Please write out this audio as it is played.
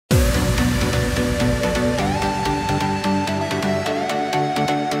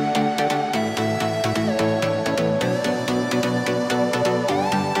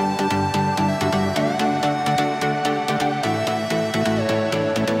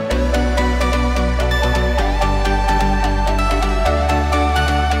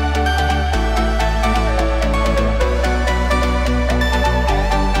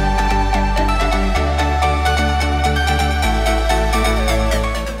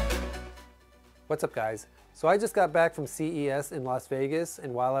What's up, guys? So I just got back from CES in Las Vegas,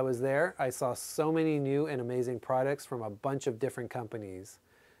 and while I was there, I saw so many new and amazing products from a bunch of different companies.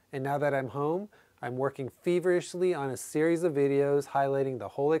 And now that I'm home, I'm working feverishly on a series of videos highlighting the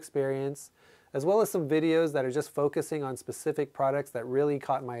whole experience, as well as some videos that are just focusing on specific products that really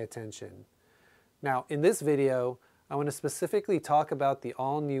caught my attention. Now, in this video, I want to specifically talk about the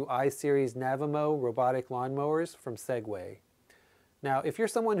all-new I-Series Navimow Robotic Lawnmowers from Segway. Now, if you're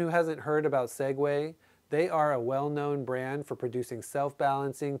someone who hasn't heard about Segway, they are a well-known brand for producing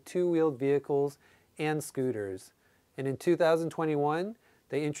self-balancing two-wheeled vehicles and scooters. And in 2021,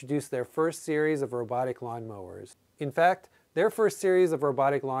 they introduced their first series of robotic lawnmowers. In fact, their first series of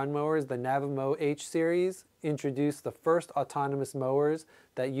robotic lawnmowers, the Navimow H series, introduced the first autonomous mowers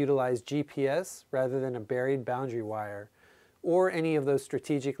that utilize GPS rather than a buried boundary wire, or any of those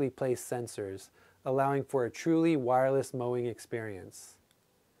strategically placed sensors, allowing for a truly wireless mowing experience.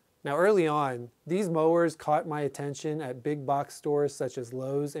 Now, early on, these mowers caught my attention at big box stores such as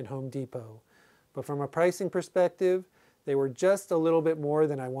Lowe's and Home Depot, but from a pricing perspective, they were just a little bit more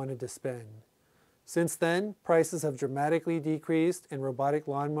than I wanted to spend. Since then, prices have dramatically decreased and robotic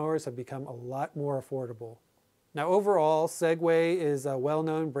lawnmowers have become a lot more affordable. Now, overall, Segway is a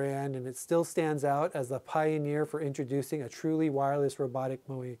well-known brand and it still stands out as the pioneer for introducing a truly wireless robotic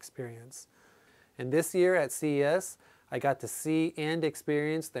mowing experience. And this year at CES, I got to see and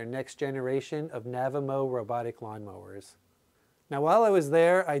experience their next generation of Navimow robotic lawnmowers. Now, while I was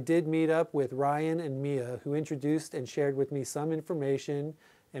there, I did meet up with Ryan and Mia, who introduced and shared with me some information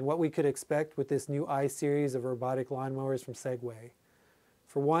and what we could expect with this new I-Series of robotic lawnmowers from Segway.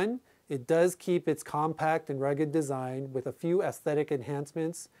 For one, it does keep its compact and rugged design with a few aesthetic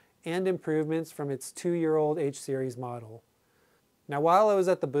enhancements and improvements from its 2-year-old H-Series model. Now, while I was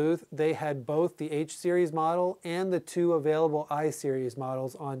at the booth, they had both the H-Series model and the 2 available I-Series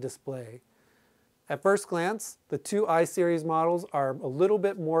models on display. At first glance, the 2 I-Series models are a little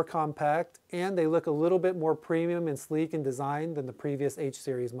bit more compact and they look a little bit more premium and sleek in design than the previous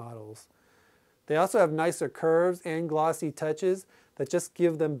H-Series models. They also have nicer curves and glossy touches that just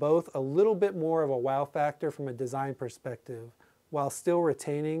give them both a little bit more of a wow factor from a design perspective, while still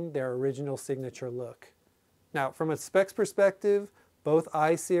retaining their original signature look. Now, from a specs perspective, both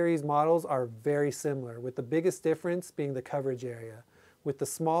I-Series models are very similar, with the biggest difference being the coverage area, with the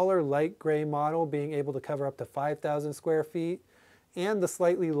smaller light gray model being able to cover up to 5,000 square feet, and the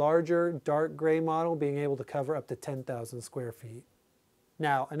slightly larger dark gray model being able to cover up to 10,000 square feet.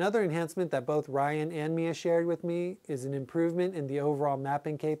 Now, another enhancement that both Ryan and Mia shared with me is an improvement in the overall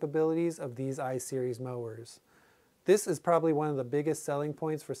mapping capabilities of these I-Series mowers. This is probably one of the biggest selling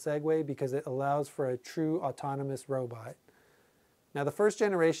points for Segway because it allows for a true autonomous robot. Now, the first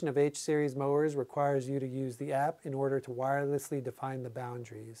generation of H-Series mowers requires you to use the app in order to wirelessly define the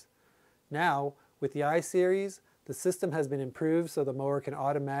boundaries. Now, with the I-Series, the system has been improved so the mower can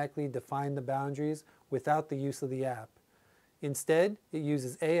automatically define the boundaries without the use of the app. Instead, it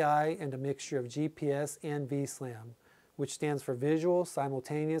uses AI and a mixture of GPS and VSLAM, which stands for Visual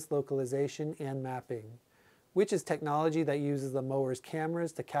Simultaneous Localization and Mapping, which is technology that uses the mower's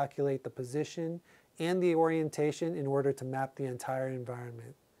cameras to calculate the position and the orientation in order to map the entire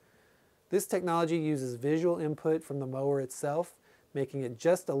environment. This technology uses visual input from the mower itself, making it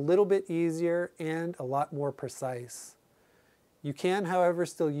just a little bit easier and a lot more precise. You can, however,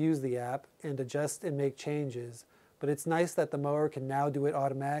 still use the app and adjust and make changes, but it's nice that the mower can now do it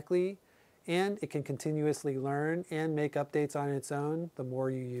automatically, and it can continuously learn and make updates on its own the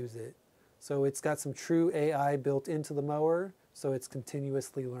more you use it. So it's got some true AI built into the mower, so it's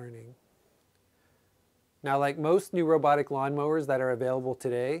continuously learning. Now, like most new robotic lawnmowers that are available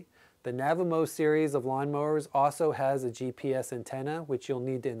today, the Navimow series of lawnmowers also has a GPS antenna, which you'll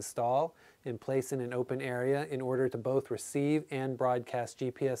need to install and place in an open area in order to both receive and broadcast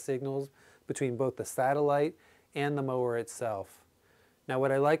GPS signals between both the satellite and the mower itself. Now,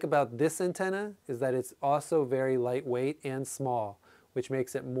 what I like about this antenna is that it's also very lightweight and small, which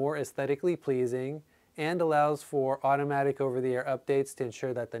makes it more aesthetically pleasing and allows for automatic over-the-air updates to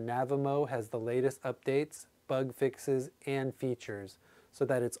ensure that the Navimow has the latest updates, bug fixes, and features so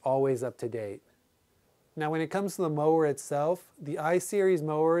that it's always up to date. Now, when it comes to the mower itself, the I-Series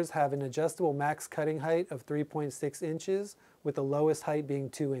mowers have an adjustable max cutting height of 3.6 inches with the lowest height being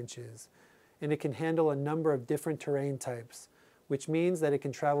 2 inches. And it can handle a number of different terrain types, which means that it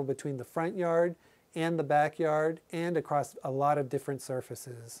can travel between the front yard and the backyard and across a lot of different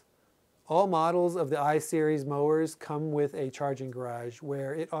surfaces. All models of the I-Series mowers come with a charging garage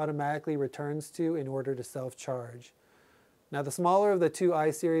where it automatically returns to in order to self-charge. Now, the smaller of the 2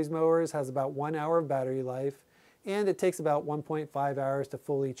 I-Series mowers has about 1 hour of battery life, and it takes about 1.5 hours to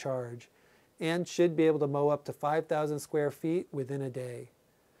fully charge. and should be able to mow up to 5,000 square feet within a day.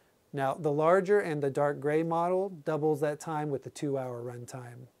 Now, the larger and the dark gray model doubles that time with the 2-hour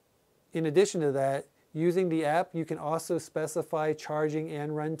runtime. In addition to that, using the app, you can also specify charging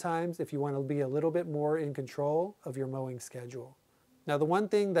and run times if you want to be a little bit more in control of your mowing schedule. Now, the one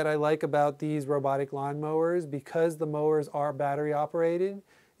thing that I like about these robotic lawnmowers, because the mowers are battery operated,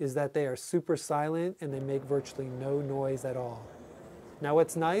 is that they are super silent and they make virtually no noise at all. Now,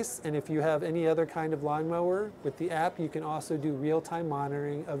 what's nice, and if you have any other kind of lawnmower, with the app you can also do real-time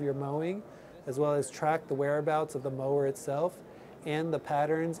monitoring of your mowing, as well as track the whereabouts of the mower itself and the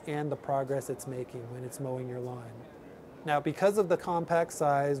patterns and the progress it's making when it's mowing your lawn. Now, because of the compact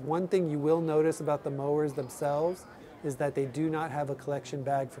size, one thing you will notice about the mowers themselves is that they do not have a collection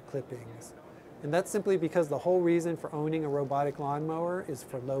bag for clippings. And that's simply because the whole reason for owning a robotic lawnmower is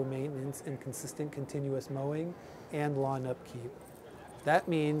for low maintenance and consistent continuous mowing and lawn upkeep. That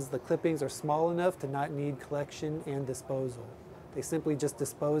means the clippings are small enough to not need collection and disposal. They simply just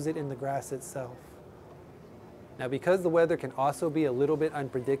dispose it in the grass itself. Now, because the weather can also be a little bit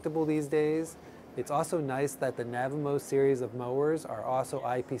unpredictable these days, it's also nice that the Navimow series of mowers are also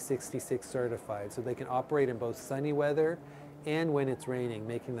IP66 certified, so they can operate in both sunny weather and when it's raining,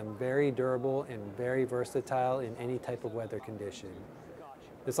 making them very durable and very versatile in any type of weather condition.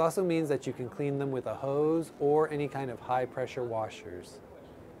 This also means that you can clean them with a hose or any kind of high pressure washers.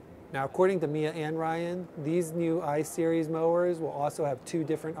 Now, according to Mia and Ryan, these new I-Series mowers will also have 2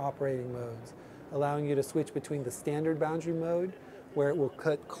 different operating modes, allowing you to switch between the standard boundary mode, where it will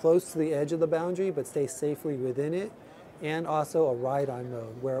cut close to the edge of the boundary but stay safely within it, and also a ride-on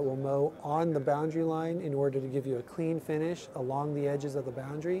mode, where it will mow on the boundary line in order to give you a clean finish along the edges of the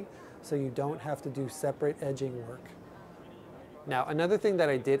boundary, so you don't have to do separate edging work. Now, another thing that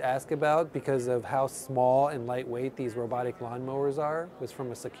I did ask about because of how small and lightweight these robotic lawnmowers are was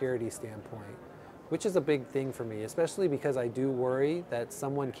from a security standpoint, which is a big thing for me, especially because I do worry that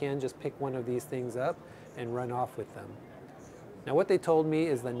someone can just pick one of these things up and run off with them. Now, what they told me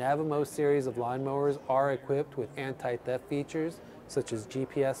is the Navimow series of lawnmowers are equipped with anti-theft features such as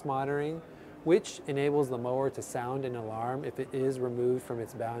GPS monitoring, which enables the mower to sound an alarm if it is removed from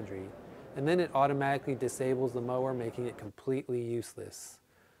its boundary. And then it automatically disables the mower, making it completely useless.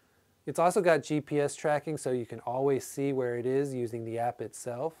 It's also got GPS tracking, so you can always see where it is using the app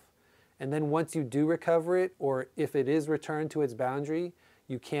itself. And then once you do recover it, or if it is returned to its boundary,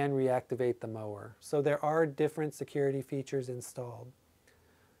 you can reactivate the mower. So there are different security features installed.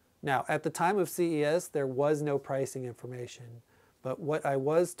 Now, at the time of CES, there was no pricing information, but what I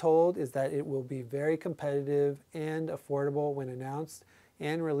was told is that it will be very competitive and affordable when announced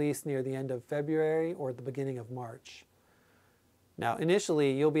and released near the end of February or the beginning of March. Now,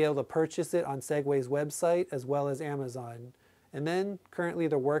 initially, you'll be able to purchase it on Segway's website as well as Amazon. And then currently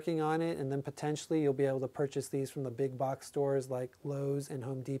they're working on it, and then potentially you'll be able to purchase these from the big box stores like Lowe's and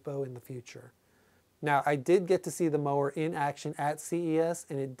Home Depot in the future. Now, I did get to see the mower in action at CES,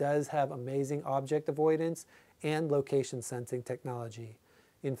 and it does have amazing object avoidance and location sensing technology.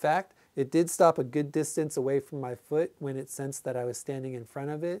 In fact, it did stop a good distance away from my foot when it sensed that I was standing in front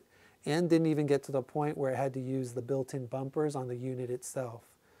of it, and didn't even get to the point where it had to use the built-in bumpers on the unit itself.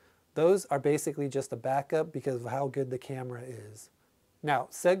 Those are basically just a backup because of how good the camera is. Now,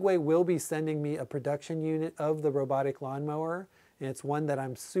 Segway will be sending me a production unit of the robotic lawnmower, and it's one that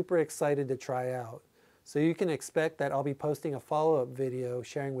I'm super excited to try out. So you can expect that I'll be posting a follow-up video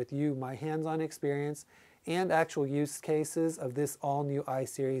sharing with you my hands-on experience and actual use cases of this all-new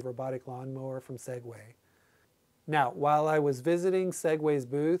I-Series robotic lawnmower from Segway. Now, while I was visiting Segway's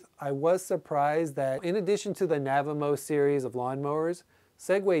booth, I was surprised that in addition to the Navimow series of lawnmowers,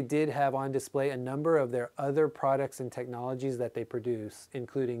 Segway did have on display a number of their other products and technologies that they produce,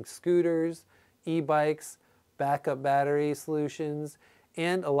 including scooters, e-bikes, backup battery solutions,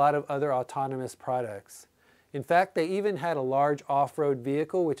 and a lot of other autonomous products. In fact, they even had a large off-road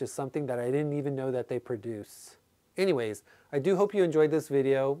vehicle, which is something that I didn't even know that they produce. Anyways, I do hope you enjoyed this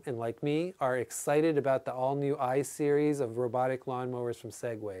video and, like me, are excited about the all-new I-Series of robotic lawnmowers from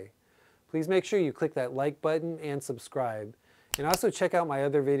Segway. Please make sure you click that like button and subscribe. And also check out my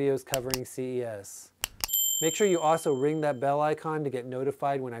other videos covering CES. Make sure you also ring that bell icon to get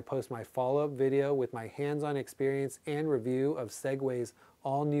notified when I post my follow-up video with my hands-on experience and review of Segway's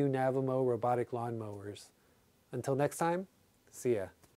all-new Navimow robotic lawnmowers. Until next time, see ya.